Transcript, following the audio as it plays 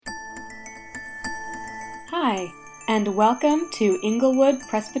Hi, and welcome to Inglewood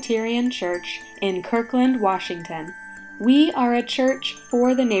Presbyterian Church in Kirkland, Washington. We are a church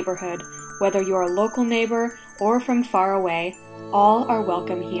for the neighborhood. Whether you're a local neighbor or from far away, all are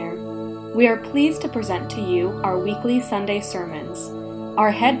welcome here. We are pleased to present to you our weekly Sunday sermons.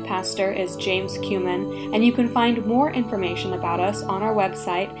 Our head pastor is James Cuman, and you can find more information about us on our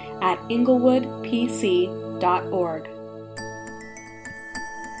website at inglewoodpc.org.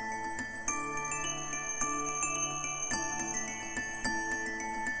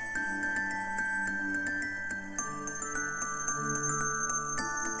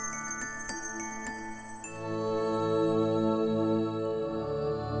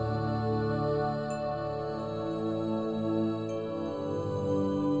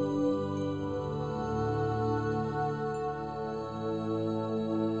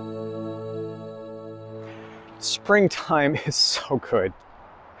 Springtime is so good,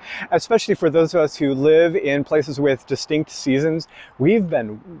 especially for those of us who live in places with distinct seasons. We've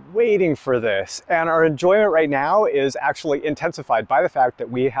been waiting for this, and our enjoyment right now is actually intensified by the fact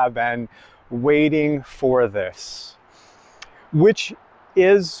that we have been waiting for this, which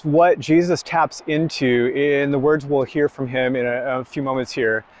is what Jesus taps into in the words we'll hear from him in a few moments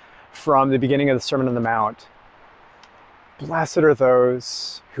here from the beginning of the Sermon on the Mount. Blessed are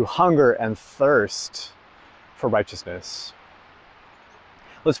those who hunger and thirst for righteousness.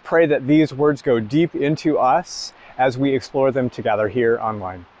 Let's pray that these words go deep into us as we explore them together here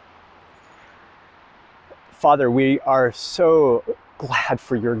online. Father, we are so glad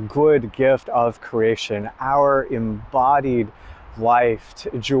for your good gift of creation, our embodied life,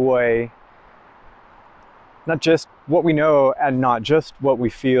 joy, not just what we know and not just what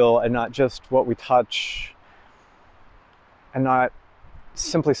we feel and not just what we touch and not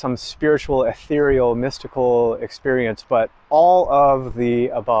simply some spiritual, ethereal, mystical experience, but all of the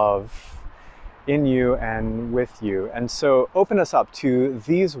above in you and with you. And so open us up to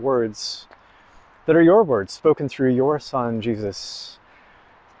these words that are your words, spoken through your Son, Jesus,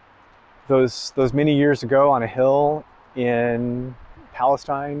 those many years ago on a hill in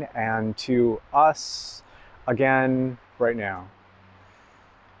Palestine, and to us again right now.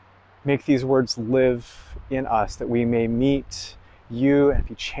 Make these words live in us, that we may meet you and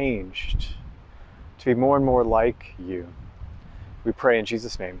be changed to be more and more like you. We pray in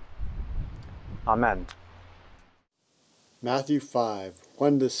Jesus' name. Amen. Matthew 5,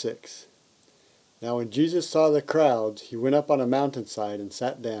 1-6. Now when Jesus saw the crowds, he went up on a mountainside and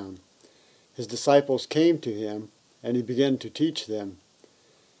sat down. His disciples came to him, and he began to teach them.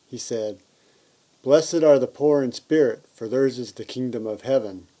 He said, Blessed are the poor in spirit, for theirs is the kingdom of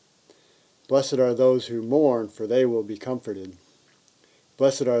heaven. Blessed are those who mourn, for they will be comforted.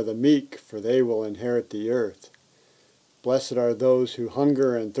 Blessed are the meek, for they will inherit the earth. Blessed are those who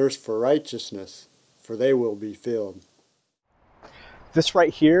hunger and thirst for righteousness, for they will be filled. This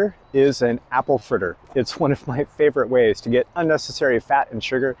right here is an apple fritter. It's one of my favorite ways to get unnecessary fat and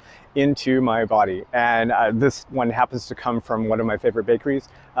sugar into my body. And this one happens to come from one of my favorite bakeries,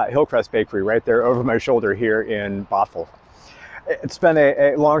 Hillcrest Bakery, right there over my shoulder here in Bothell. It's been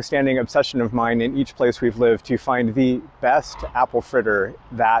a long-standing obsession of mine in each place we've lived to find the best apple fritter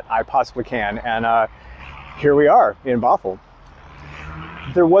that I possibly can. And here we are in Bothell.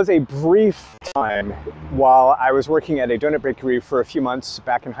 There was a brief time while I was working at a donut bakery for a few months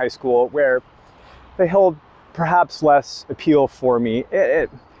back in high school where they held perhaps less appeal for me. It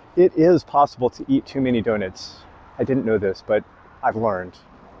is possible to eat too many donuts. I didn't know this, but I've learned.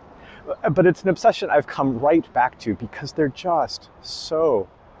 But it's an obsession I've come right back to because they're just so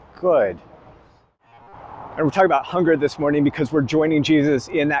good. And we're talking about hunger this morning because we're joining Jesus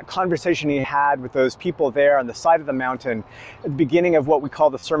in that conversation he had with those people there on the side of the mountain at the beginning of what we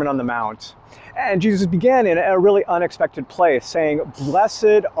call the Sermon on the Mount. And Jesus began in a really unexpected place, saying,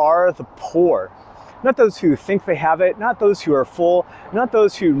 Blessed are the poor. Not those who think they have it, not those who are full, not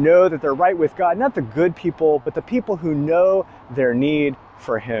those who know that they're right with God, not the good people, but the people who know their need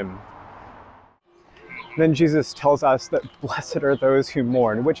for him. Then Jesus tells us that blessed are those who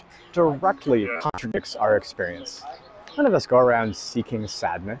mourn, which directly contradicts our experience. None of us go around seeking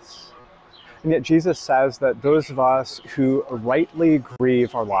sadness. And yet Jesus says that those of us who rightly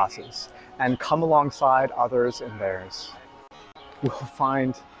grieve our losses and come alongside others in theirs will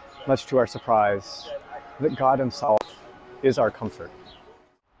find, much to our surprise, that God himself is our comfort.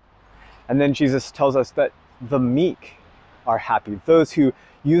 And then Jesus tells us that the meek are happy, those who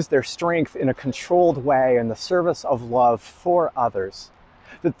use their strength in a controlled way in the service of love for others,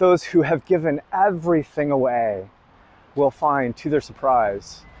 that those who have given everything away will find, to their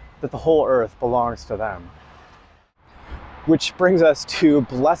surprise, that the whole earth belongs to them. which brings us to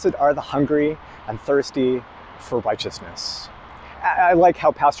blessed are the hungry and thirsty for righteousness. I like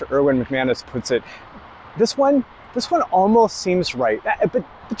how Pastor Erwin McManus puts it. This one almost seems right, but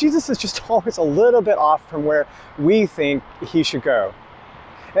Jesus is just always a little bit off from where we think he should go.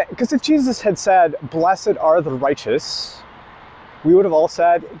 Because if Jesus had said, blessed are the righteous, we would have all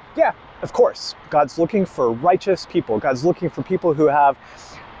said, yeah, of course. God's looking for righteous people. God's looking for people who have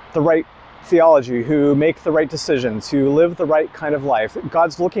the right theology, who make the right decisions, who live the right kind of life.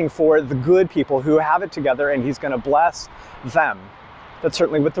 God's looking for the good people who have it together, and he's going to bless them. That's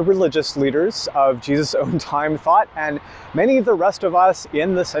certainly what the religious leaders of Jesus' own time thought, and many of the rest of us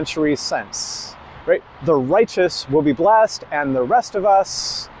in the century since. Right? The righteous will be blessed, and the rest of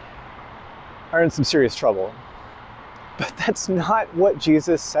us are in some serious trouble. But that's not what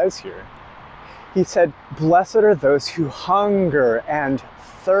Jesus says here. He said, blessed are those who hunger and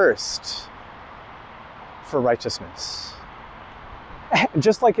thirst for righteousness.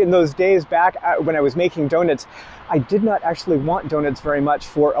 Just like in those days back when I was making donuts, I did not actually want donuts very much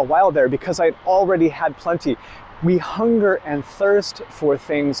for a while there because I'd already had plenty. We hunger and thirst for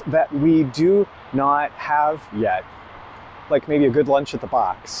things that we do not have yet, like maybe a good lunch at the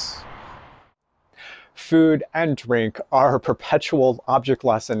box. Food and drink are a perpetual object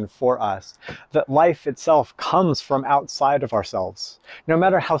lesson for us, that life itself comes from outside of ourselves. No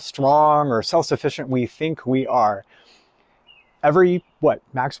matter how strong or self-sufficient we think we are, every,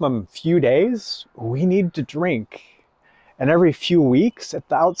 maximum few days, we need to drink. And every few weeks at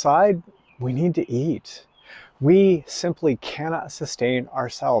the outside, we need to eat. We simply cannot sustain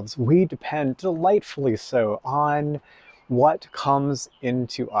ourselves. We depend, delightfully so, on what comes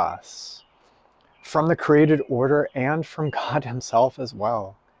into us from the created order and from God himself as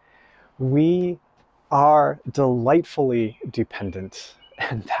well. We are delightfully dependent,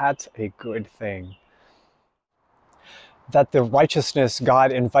 and that's a good thing. That the righteousness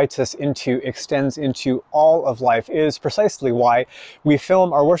God invites us into extends into all of life is precisely why we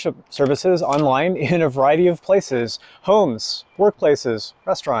film our worship services online in a variety of places: homes, workplaces,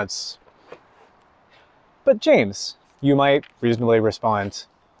 restaurants. But James, you might reasonably respond,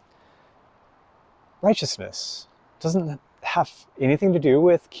 righteousness doesn't have anything to do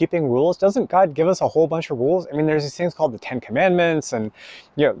with keeping rules. Doesn't God give us a whole bunch of rules? I mean, there's these things called the Ten Commandments, and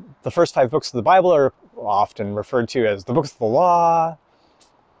the first 5 books of the Bible are often referred to as the books of the law.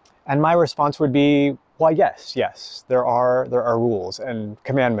 And my response would be, well, yes, there are rules and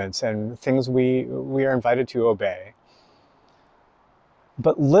commandments and things we are invited to obey.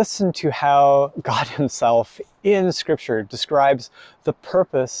 But listen to how God himself in Scripture describes the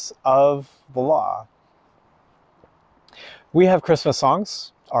purpose of the law. We have Christmas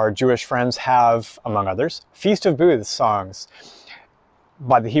songs. Our Jewish friends have, among others, Feast of Booths songs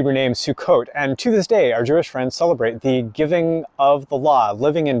by the Hebrew name Sukkot. And to this day, our Jewish friends celebrate the giving of the law,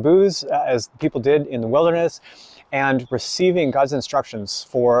 living in booths as people did in the wilderness, and receiving God's instructions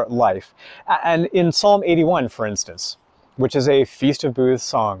for life. And in Psalm 81, for instance, which is a Feast of Booths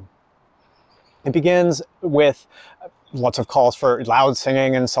song, it begins with lots of calls for loud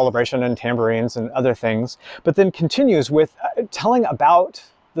singing and celebration and tambourines and other things, but then continues with telling about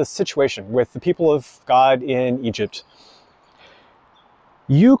the situation with the people of God in Egypt.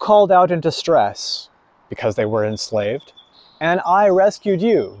 You called out in distress because they were enslaved, and I rescued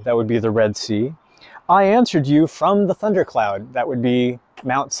you. That would be the Red Sea. I answered you from the thundercloud. That would be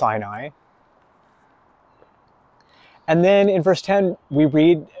Mount Sinai. And then in verse 10, we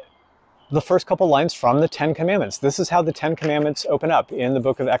read the first couple lines from the Ten Commandments. This is how the Ten Commandments open up in the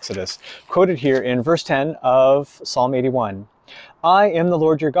book of Exodus, quoted here in verse 10 of Psalm 81. I am the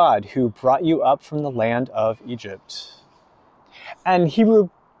Lord your God who brought you up from the land of Egypt. And Hebrew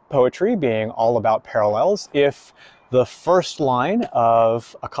poetry being all about parallels, if the first line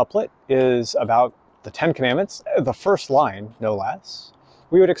of a couplet is about the Ten Commandments, the first line, no less,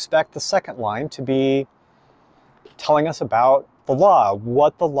 we would expect the second line to be telling us about the law,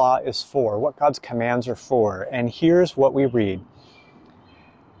 what the law is for, what God's commands are for. And here's what we read.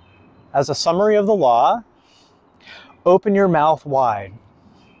 As a summary of the law, open your mouth wide,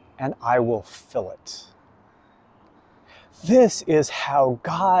 and I will fill it. This is how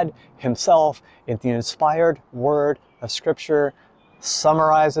God himself, in the inspired word of Scripture,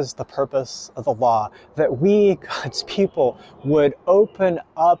 summarizes the purpose of the law, that we, God's people, would open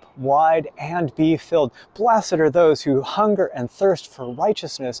up wide and be filled. Blessed are those who hunger and thirst for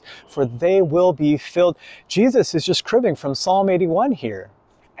righteousness, for they will be filled. Jesus is just cribbing from Psalm 81 here,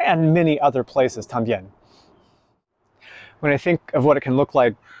 and many other places también. When I think of what it can look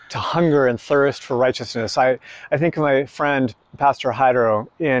like to hunger and thirst for righteousness, I think of my friend, Pastor Jairo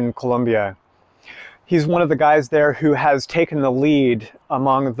in Colombia. He's one of the guys there who has taken the lead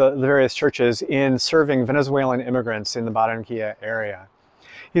among the various churches in serving Venezuelan immigrants in the Barranquilla area.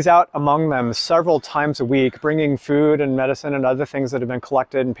 He's out among them several times a week, bringing food and medicine and other things that have been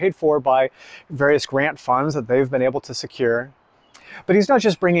collected and paid for by various grant funds that they've been able to secure. But he's not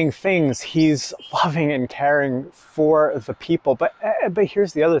just bringing things, he's loving and caring for the people. But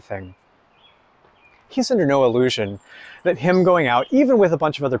here's the other thing. He's under no illusion that him going out, even with a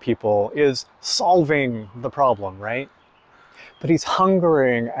bunch of other people, is solving the problem, right? But he's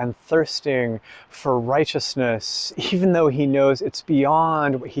hungering and thirsting for righteousness, even though he knows it's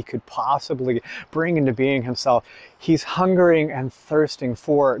beyond what he could possibly bring into being himself. He's hungering and thirsting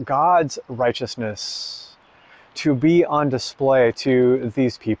for God's righteousness to be on display to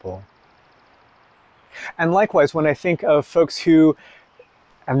these people. And likewise, when I think of folks who,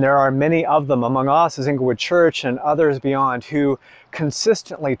 and there are many of them among us as Inglewood Church and others beyond, who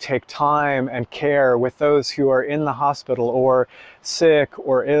consistently take time and care with those who are in the hospital or sick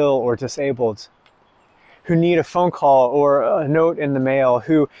or ill or disabled, who need a phone call or a note in the mail,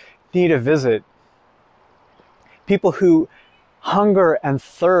 who need a visit. People who hunger and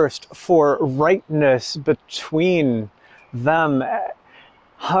thirst for rightness between them,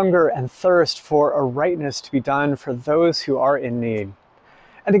 hunger and thirst for a rightness to be done for those who are in need.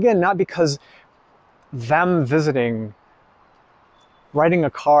 And again, not because them visiting, writing a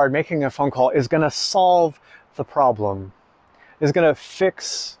card, making a phone call is going to solve the problem, is going to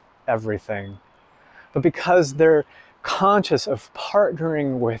fix everything, but because they're conscious of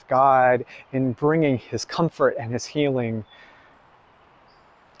partnering with God in bringing His comfort and His healing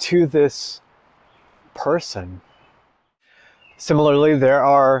to this person. Similarly, there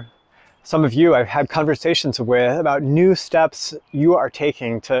are some of you I've had conversations with about new steps you are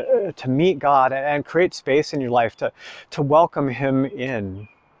taking to meet God and create space in your life to welcome Him in.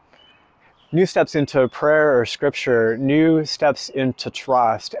 New steps into prayer or scripture, new steps into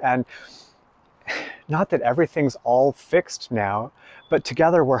trust. And not that everything's all fixed now, but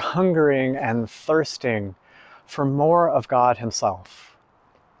together we're hungering and thirsting for more of God Himself.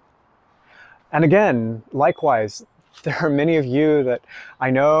 And again, likewise, there are many of you that I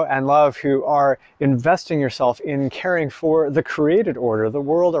know and love who are investing yourself in caring for the created order, the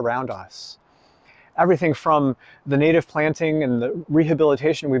world around us. Everything from the native planting and the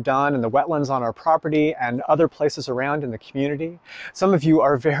rehabilitation we've done and the wetlands on our property and other places around in the community. Some of you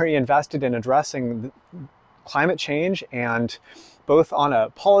are very invested in addressing climate change, and both on a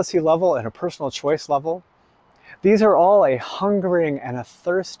policy level and a personal choice level. These are all a hungering and a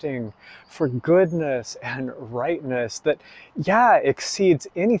thirsting for goodness and rightness that, yeah, exceeds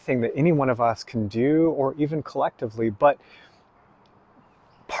anything that any one of us can do or even collectively, but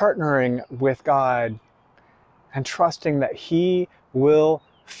partnering with God and trusting that He will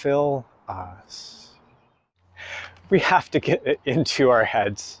fill us. We have to get it into our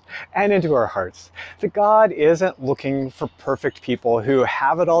heads and into our hearts that God isn't looking for perfect people who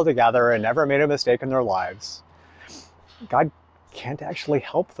have it all together and never made a mistake in their lives. God can't actually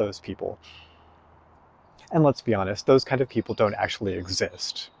help those people. And let's be honest, those kind of people don't actually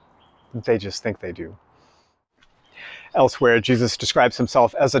exist. They just think they do. Elsewhere, Jesus describes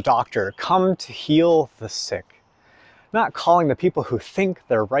Himself as a doctor, come to heal the sick, not calling the people who think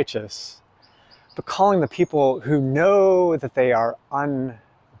they're righteous, but calling the people who know that they are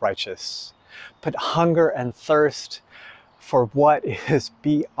unrighteous, but hunger and thirst for what is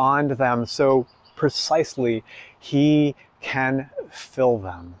beyond them, so precisely He can fill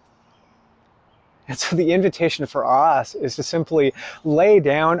them. And so the invitation for us is to simply lay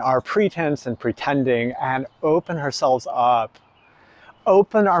down our pretense and pretending and open ourselves up.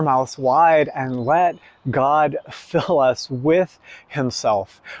 Open our mouths wide and let God fill us with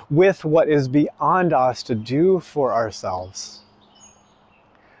Himself, with what is beyond us to do for ourselves.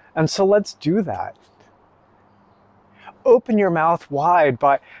 And so let's do that. Open your mouth wide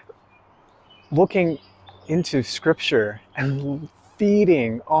by looking into Scripture and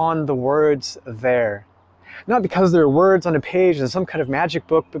feeding on the words there. Not because they're words on a page in some kind of magic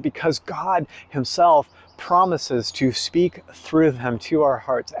book, but because God Himself promises to speak through them to our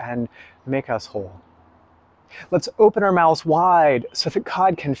hearts and make us whole. Let's open our mouths wide so that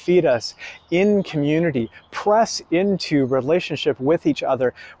God can feed us in community. Press into relationship with each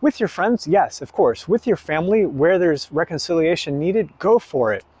other. With your friends, yes, of course. With your family, where there's reconciliation needed, go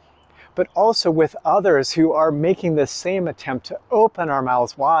for it. But also with others who are making the same attempt to open our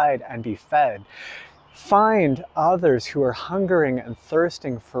mouths wide and be fed. Find others who are hungering and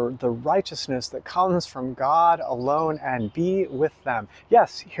thirsting for the righteousness that comes from God alone and be with them.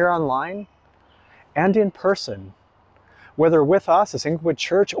 Yes, here online and in person, Whether with us as Inglewood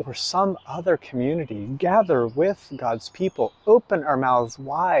Church or some other community, gather with God's people, open our mouths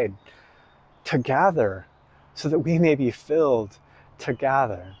wide to gather so that we may be filled to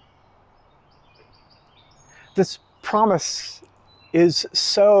gather. This promise is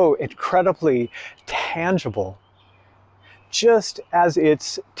so incredibly tangible. Just as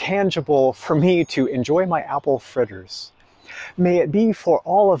it's tangible for me to enjoy my apple fritters, may it be for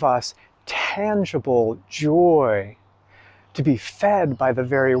all of us tangible joy to be fed by the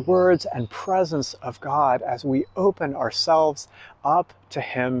very words and presence of God as we open ourselves up to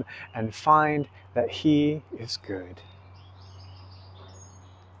Him and find that He is good.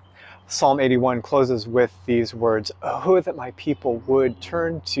 Psalm 81 closes with these words, "Oh, that my people would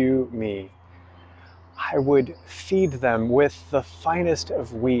turn to me. I would feed them with the finest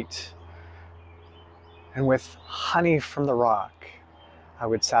of wheat, and with honey from the rock, I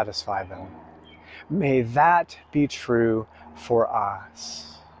would satisfy them." May that be true for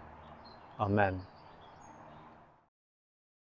us. Amen.